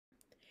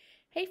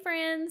Hey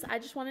friends, I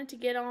just wanted to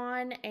get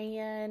on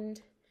and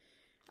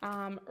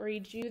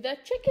read you the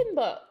chicken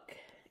book.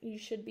 You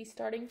should be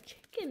starting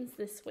chickens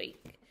this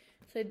week.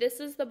 So this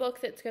is the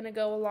book that's going to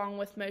go along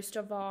with most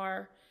of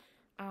our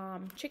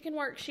chicken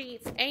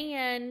worksheets.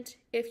 And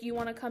if you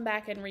want to come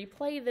back and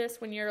replay this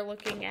when you're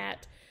looking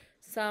at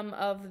some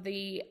of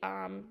the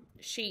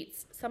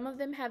sheets, some of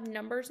them have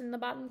numbers in the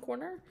bottom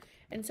corner.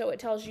 And so it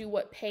tells you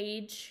what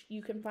page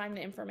you can find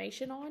the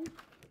information on.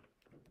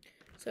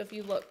 So if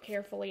you look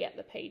carefully at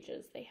the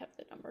pages, they have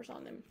the numbers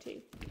on them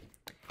too.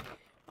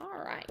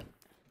 All right,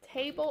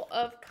 table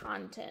of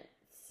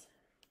contents.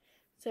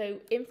 So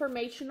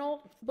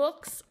informational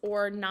books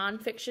or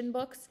nonfiction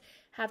books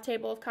have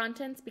table of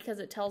contents because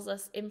it tells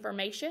us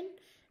information.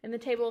 And the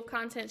table of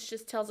contents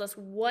just tells us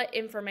what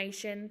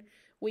information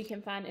we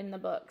can find in the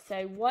book.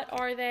 So what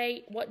are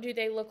they? What do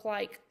they look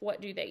like?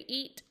 What do they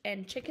eat?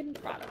 And chicken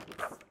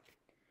products.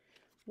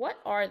 What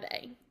are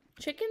they?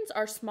 Chickens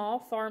are small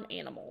farm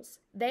animals.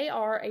 They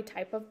are a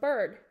type of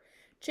bird.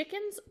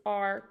 Chickens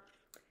are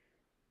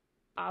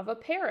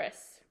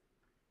oviparous.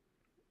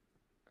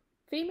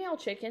 Female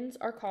chickens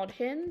are called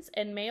hens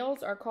and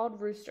males are called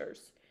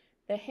roosters.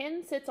 The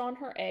hen sits on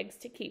her eggs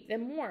to keep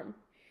them warm.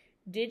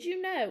 Did you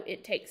know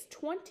it takes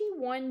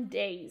 21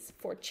 days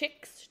for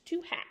chicks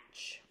to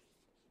hatch?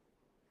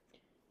 So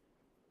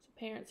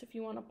parents, if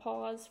you want to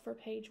pause for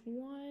page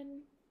 1.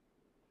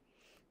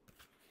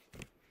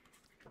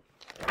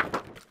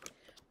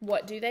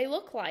 What do they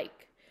look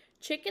like?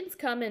 Chickens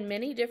come in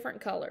many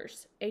different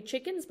colors. A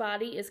chicken's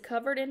body is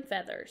covered in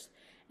feathers,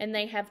 and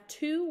they have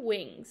 2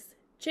 wings.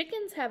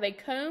 Chickens have a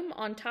comb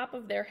on top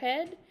of their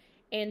head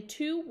and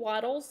 2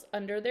 wattles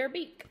under their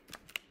beak.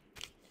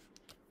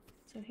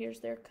 So here's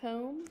their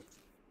comb,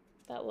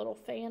 that little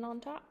fan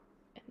on top,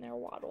 and their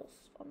wattles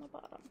on the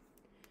bottom.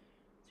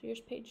 So here's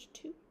page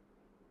 2.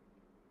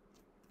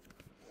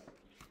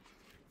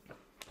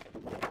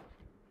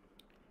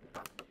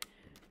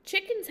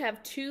 Chickens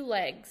have 2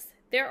 legs.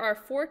 There are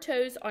 4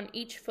 toes on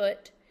each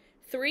foot,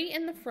 3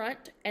 in the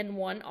front and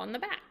 1 on the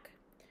back.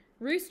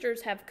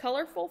 Roosters have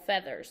colorful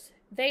feathers.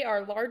 They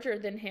are larger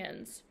than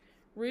hens.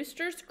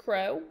 Roosters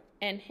crow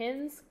and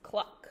hens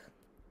cluck.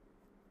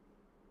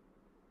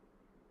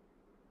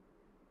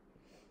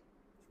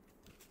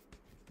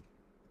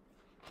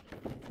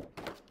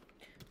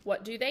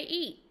 What do they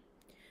eat?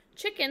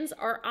 Chickens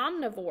are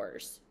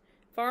omnivores.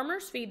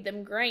 Farmers feed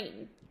them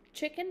grain.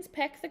 Chickens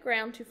peck the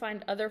ground to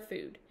find other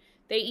food.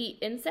 They eat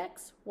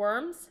insects,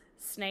 worms,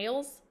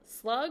 snails,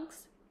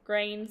 slugs,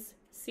 grains,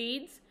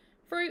 seeds,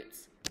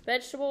 fruits,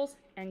 vegetables,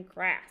 and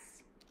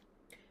grass.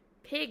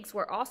 Pigs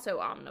were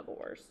also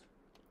omnivores.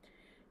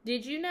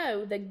 Did you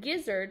know the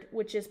gizzard,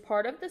 which is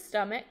part of the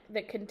stomach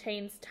that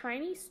contains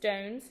tiny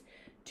stones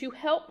to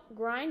help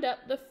grind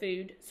up the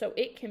food so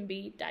it can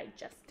be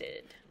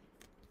digested?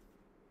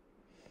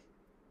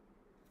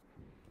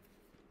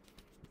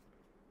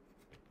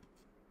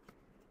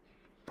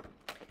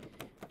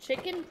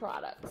 Chicken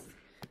products.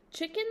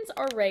 Chickens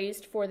are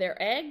raised for their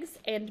eggs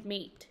and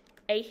meat.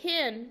 A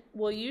hen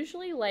will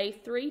usually lay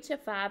 3 to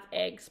 5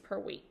 eggs per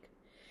week.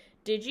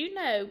 Did you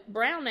know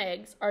brown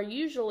eggs are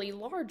usually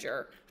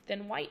larger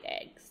than white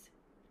eggs?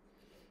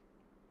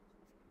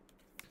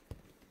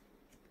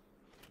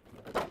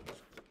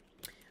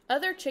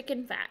 Other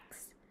chicken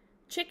facts.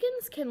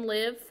 Chickens can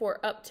live for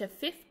up to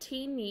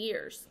 15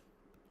 years.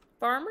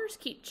 Farmers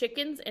keep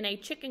chickens in a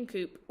chicken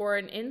coop or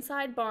an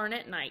inside barn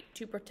at night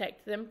to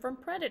protect them from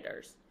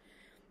predators.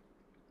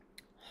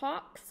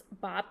 Hawks,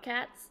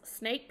 bobcats,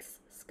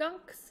 snakes,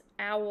 skunks,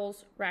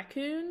 owls,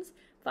 raccoons,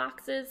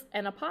 foxes,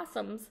 and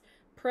opossums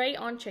prey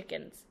on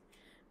chickens.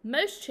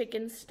 Most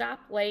chickens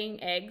stop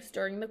laying eggs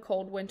during the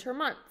cold winter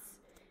months.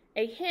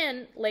 A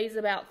hen lays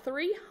about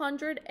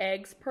 300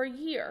 eggs per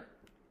year.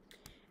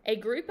 A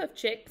group of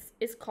chicks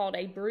is called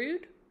a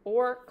brood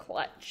or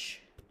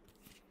clutch.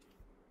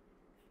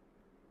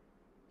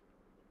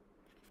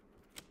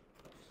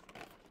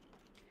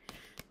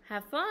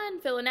 Have fun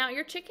filling out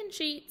your chicken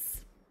sheets.